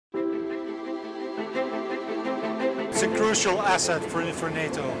it's a crucial asset for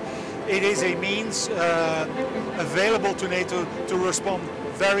NATO. It is a means available to NATO to respond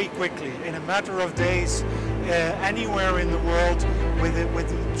very quickly, in a matter of days, anywhere in the world,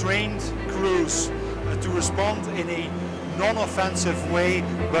 with trained crews to respond in a non-offensive way,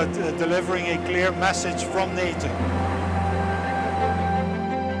 but delivering a clear message from NATO.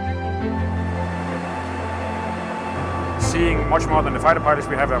 Seeing much more than the fighter pilots,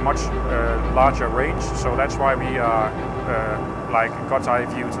 we have a much larger range, so that's why we are like God's eye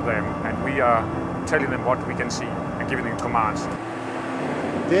view to them, and we are telling them what we can see and giving them commands.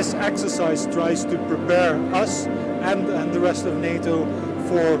 This exercise tries to prepare us and the rest of NATO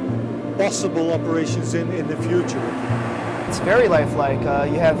for possible operations in the future. It's very lifelike.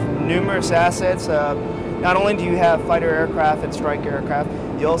 You have numerous assets. Not only do you have fighter aircraft and strike aircraft,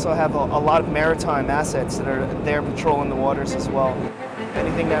 you also have a lot of maritime assets that are there patrolling the waters as well.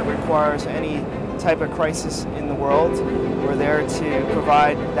 Anything that requires any type of crisis in the world, we're there to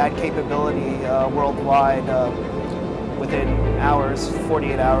provide that capability worldwide within hours,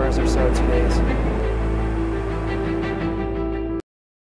 48 hours or so, 2 days.